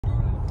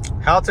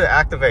How to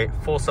activate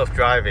full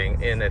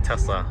self-driving in a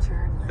Tesla.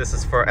 This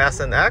is for S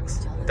and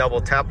X. Double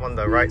tap on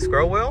the right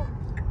scroll wheel.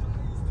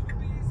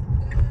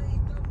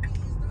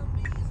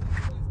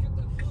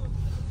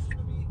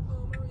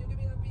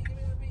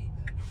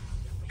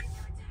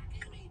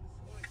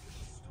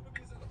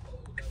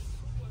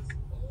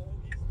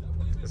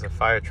 There's a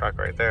fire truck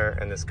right there,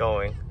 and it's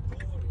going,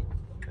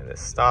 and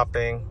it's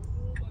stopping.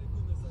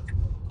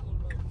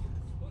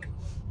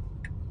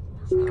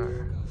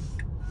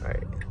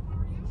 Right.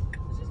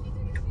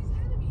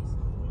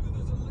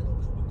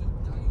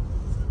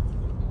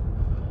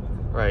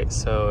 Right,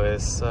 so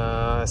it's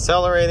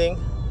accelerating,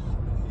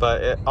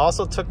 but it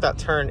also took that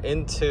turn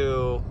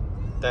into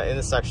that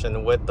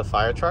intersection with the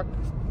fire truck.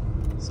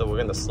 So we're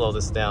gonna slow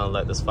this down and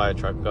let this fire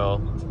truck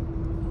go.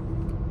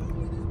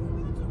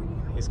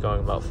 He's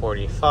going about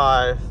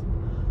 45.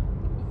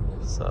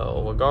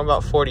 So we're going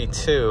about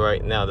 42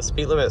 right now. The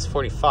speed limit is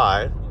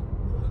 45,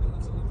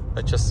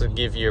 but just to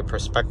give you a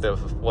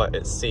perspective of what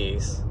it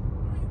sees.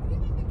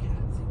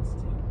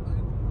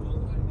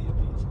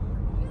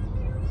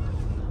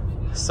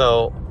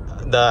 So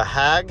the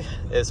HAG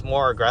is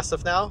more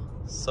aggressive now.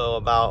 So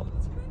about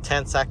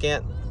 10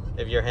 seconds,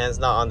 if your hand's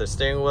not on the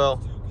steering wheel,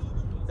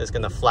 it's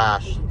gonna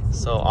flash.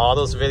 So all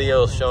those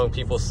videos showing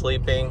people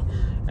sleeping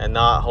and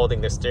not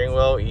holding the steering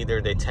wheel,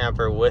 either they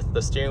tamper with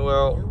the steering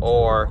wheel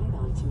or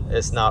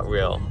it's not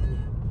real.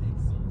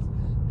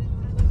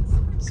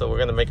 So we're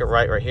gonna make it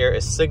right here.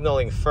 It's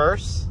signaling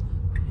first.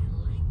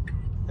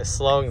 It's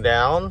slowing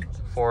down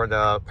for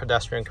the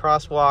pedestrian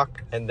crosswalk,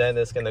 and then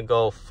it's gonna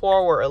go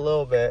forward a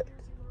little bit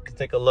to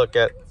take a look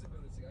at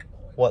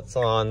what's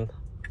on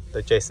the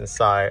adjacent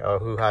side or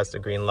who has the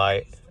green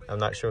light. I'm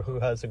not sure who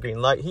has the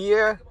green light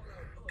here,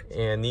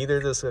 and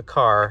neither does the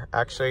car.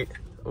 Actually,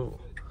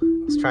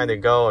 it's trying to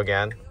go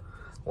again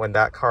when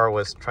that car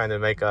was trying to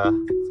make a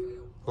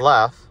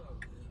left.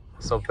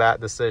 So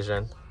bad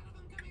decision.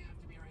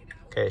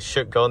 Okay, it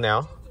should go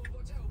now.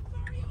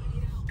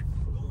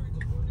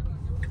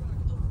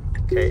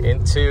 Okay,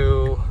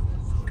 into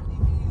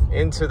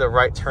the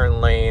right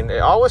turn lane. It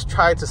always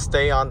tried to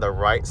stay on the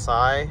right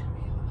side,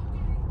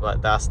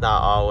 but that's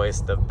not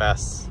always the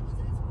best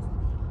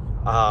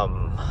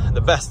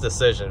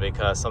decision,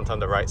 because sometimes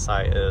the right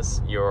side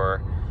is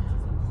your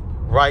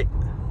right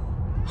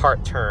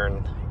hard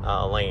turn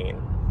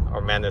lane,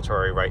 or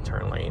mandatory right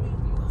turn lane.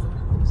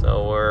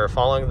 So we're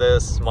following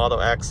this Model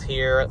X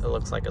here. It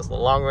looks like it's the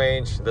long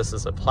range. This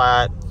is a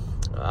Plaid.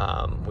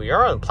 We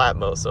are on Plaid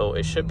mode, so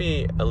it should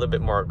be a little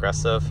bit more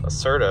aggressive,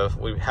 assertive.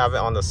 We have it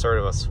on the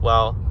assertive as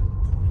well.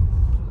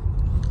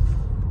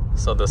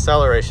 So the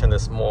acceleration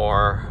is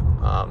more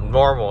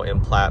normal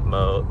in Plaid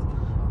mode,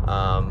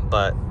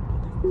 but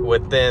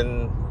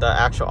within the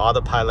actual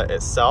autopilot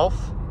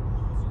itself,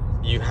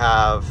 you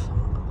have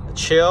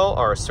chill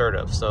or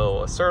assertive.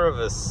 So assertive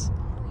is,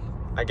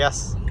 I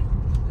guess,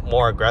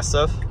 more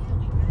aggressive.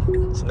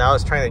 So now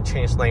it's trying to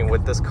change lane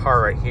with this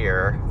car right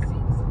here,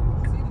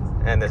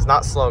 and it's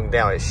not slowing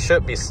down. It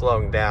should be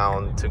slowing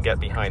down to get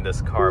behind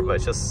this car, but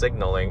it's just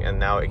signaling, and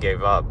now it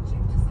gave up.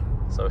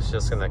 So it's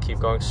just gonna keep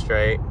going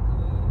straight.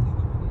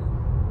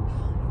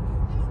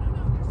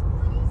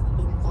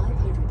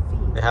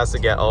 It has to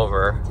get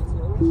over.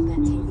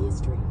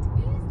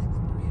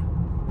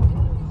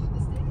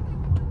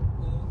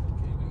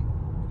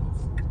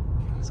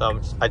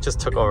 So I just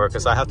took over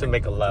because I have to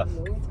make a left.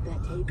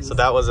 So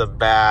that was a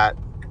bad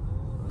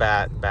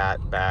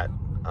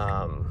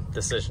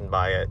decision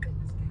by it.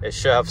 It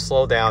should have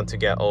slowed down to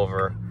get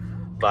over,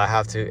 but I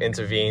have to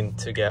intervene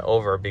to get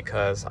over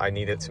because I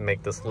needed to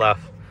make this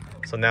left.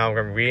 So now I'm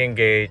going to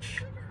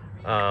re-engage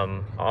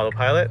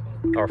autopilot,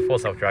 or full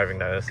self-driving,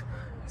 that is.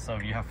 So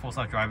if you have full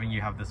self-driving,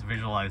 you have this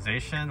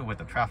visualization with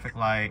the traffic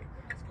light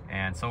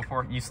and so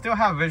forth. You still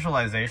have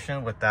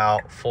visualization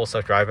without full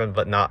self-driving,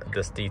 but not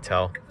this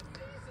detail.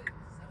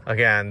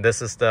 Again,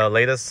 this is the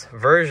latest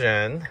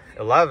version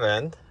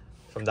 11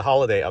 from the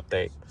holiday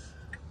update,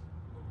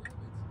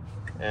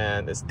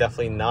 and it's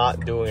definitely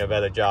not doing a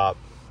better job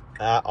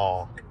at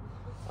all.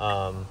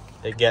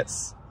 It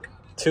gets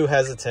too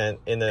hesitant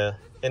in the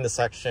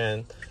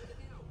intersection.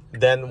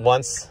 Then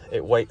once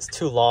it waits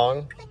too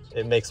long,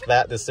 it makes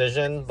bad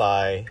decision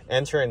by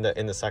entering the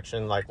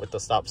intersection, like with the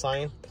stop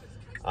sign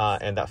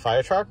and that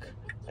fire truck.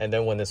 And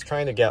then when it's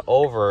trying to get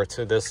over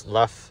to this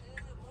left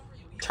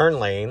turn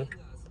lane,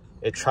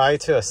 it tried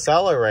to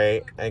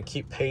accelerate and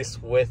keep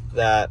pace with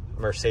that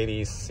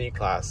Mercedes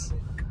C-Class.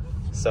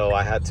 So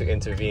I had to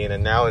intervene,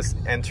 and now it's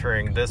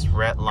entering this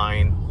red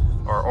line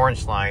or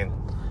orange line.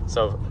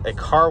 So if a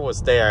car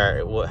was there,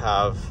 it would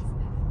have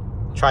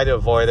tried to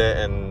avoid it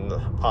and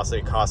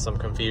possibly cause some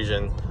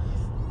confusion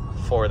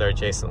for their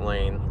adjacent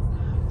lane.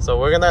 So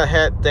we're gonna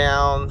head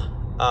down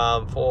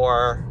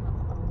for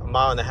a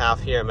mile and a half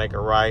here and make a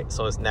right.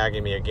 So it's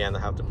nagging me again. I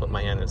have to put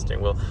my hand in the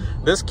steering wheel.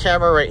 This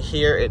camera right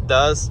here, it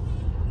does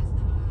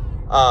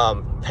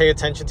pay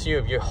attention to you.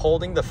 If you're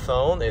holding the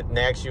phone, it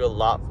nags you a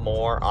lot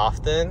more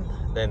often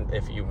than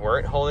if you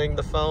weren't holding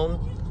the phone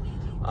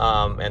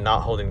and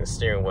not holding the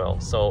steering wheel.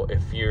 So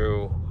if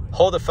you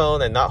hold the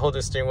phone and not hold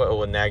the steering wheel, it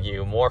will nag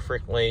you more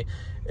frequently.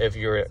 If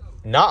you're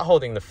not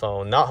holding the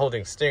phone, not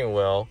holding the steering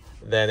wheel,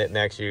 then it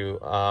nags you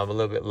a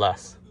little bit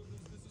less.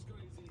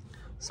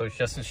 So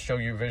just to show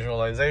you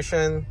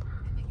visualization,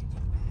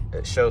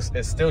 it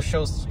still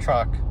shows the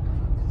truck.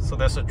 So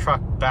there's a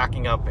truck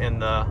backing up in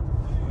the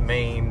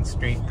main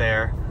street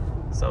there.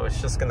 So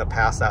it's just gonna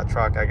pass that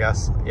truck, I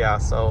guess. Yeah,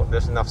 so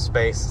there's enough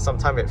space.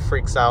 Sometimes it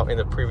freaks out in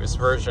the previous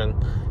version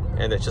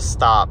and it just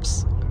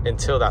stops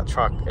until that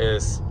truck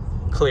is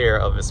clear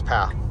of its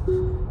path.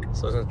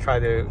 So I'm gonna try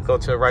to go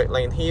to the right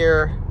lane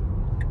here.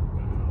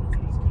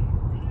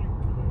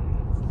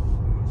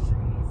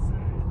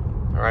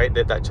 All right,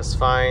 did that just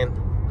fine.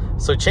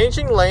 So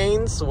changing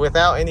lanes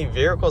without any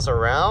vehicles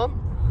around,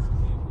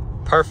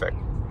 perfect.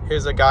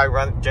 Here's a guy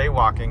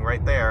jaywalking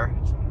right there.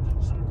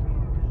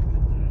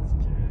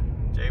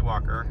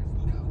 Jaywalker.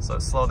 So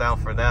slow down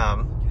for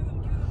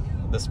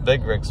them. This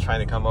big rig's trying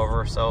to come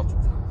over, so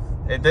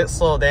it did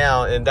slow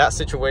down. In that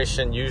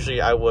situation,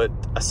 usually I would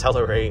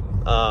accelerate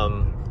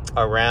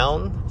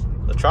around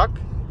the truck.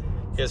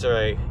 Here's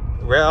a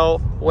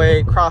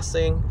railway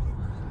crossing.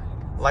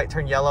 Light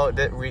turned yellow. It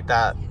did read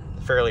that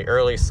fairly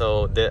early,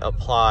 so did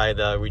apply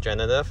the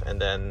regenerative, and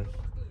then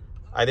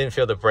I didn't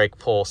feel the brake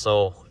pull,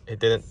 so it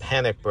didn't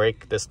panic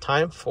brake this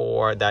time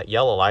for that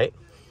yellow light.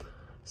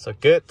 So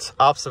good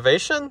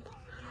observation.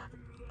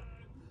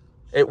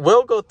 It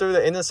will go through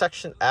the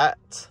intersection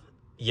at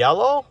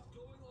yellow,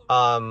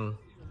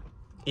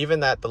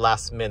 even at the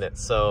last minute,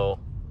 so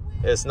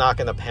it's not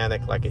gonna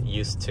panic like it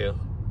used to.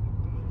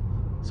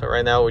 So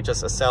right now we're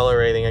just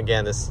accelerating.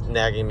 Again, it's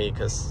nagging me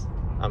because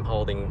I'm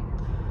holding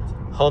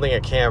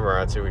a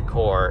camera to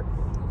record.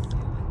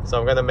 So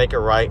I'm gonna make a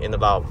right in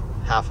about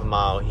half a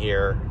mile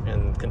here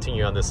and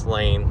continue on this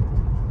lane.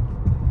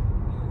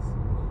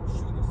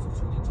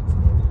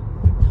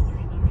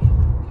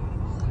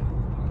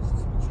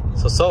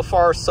 So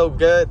far so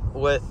good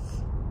with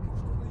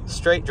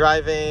straight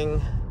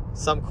driving,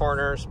 some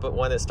corners, but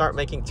when it start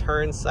making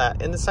turns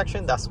at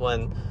intersection, that's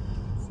when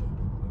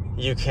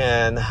you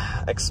can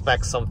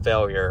expect some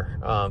failure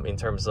in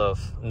terms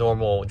of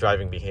normal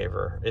driving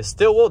behavior. It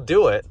still will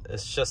do it.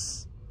 It's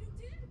just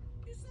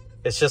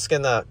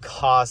gonna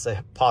cause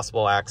a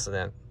possible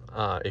accident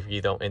if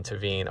you don't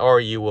intervene, or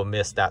you will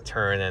miss that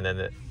turn and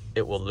then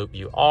it will loop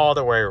you all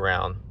the way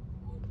around.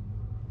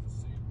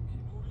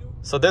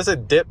 So there's a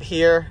dip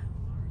here.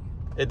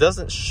 It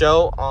doesn't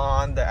show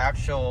on the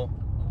actual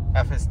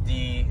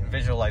FSD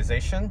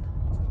visualization.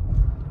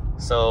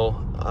 So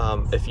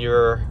if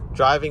you're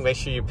driving, make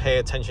sure you pay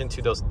attention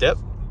to those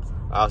dips,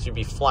 or else you'll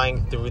be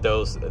flying through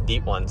those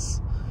deep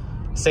ones.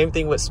 Same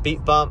thing with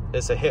speed bump.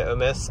 It's a hit or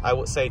miss. I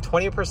would say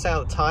 20%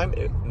 of the time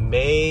it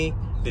may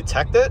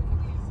detect it,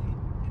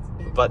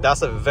 but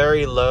that's a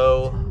very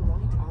low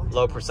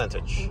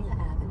percentage.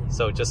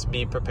 So just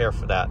be prepared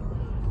for that.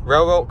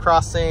 Railroad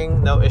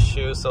crossing, no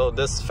issue. So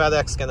this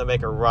FedEx is gonna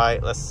make a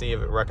right. Let's see if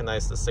it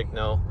recognizes the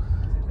signal.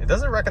 It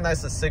doesn't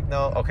recognize the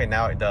signal. Okay,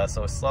 now it does.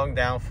 So it's slowing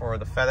down for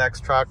the FedEx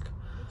truck,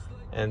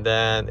 and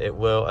then it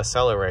will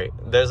accelerate.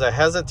 There's a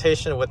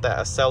hesitation with that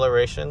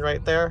acceleration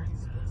right there.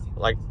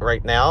 Like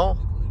right now,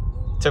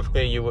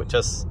 typically you would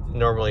just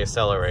normally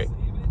accelerate,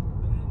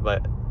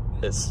 but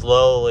it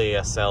slowly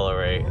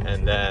accelerate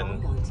and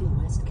then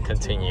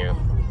continue.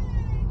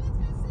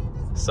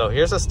 So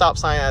here's a stop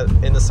sign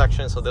at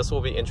intersection, so this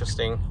will be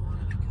interesting.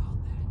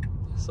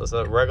 So it's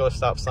a regular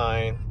stop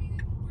sign.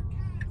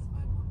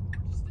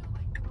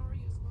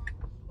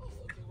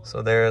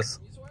 So there's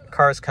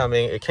cars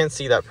coming. It can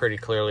see that pretty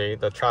clearly.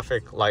 The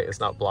traffic light is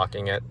not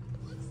blocking it.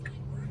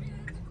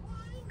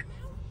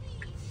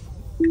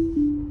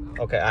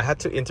 Okay, I had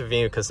to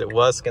intervene because it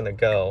was gonna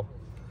go.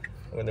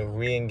 I'm gonna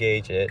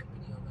re-engage it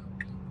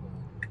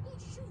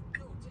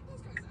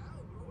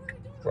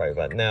right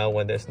about now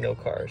when there's no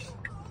cars.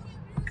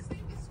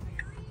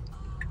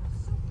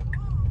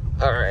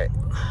 All right.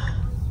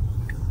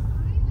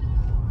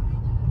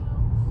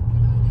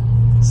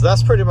 So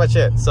that's pretty much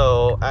it.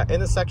 So at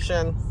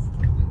intersection,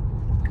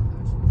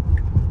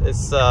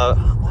 it's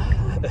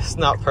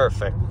not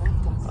perfect,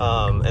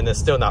 and it's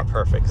still not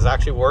perfect. It's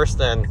actually worse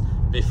than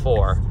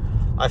before.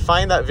 I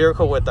find that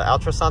vehicle with the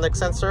ultrasonic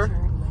sensor,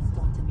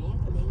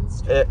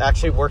 it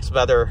actually works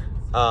better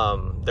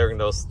during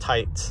those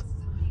tight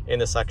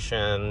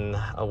intersection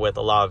with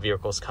a lot of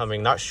vehicles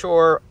coming. Not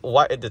sure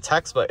what it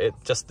detects, but it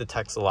just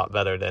detects a lot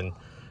better than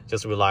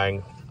just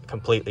relying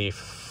completely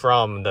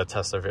from the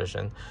Tesla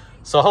vision.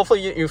 So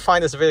hopefully you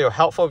find this video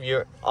helpful if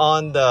you're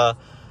on the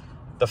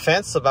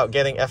fence about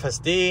getting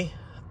FSD.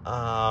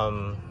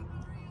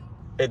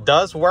 It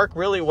does work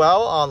really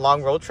well on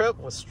long road trip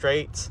with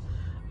straight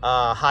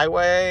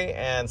highway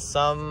and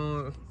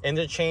some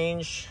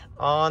interchange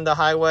on the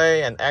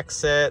highway and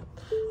exit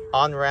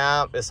on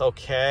ramp is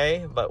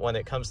okay, but when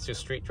it comes to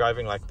street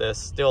driving like this,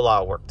 still a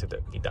lot of work to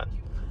be done.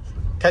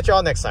 Catch you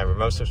all next time.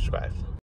 Remember to subscribe.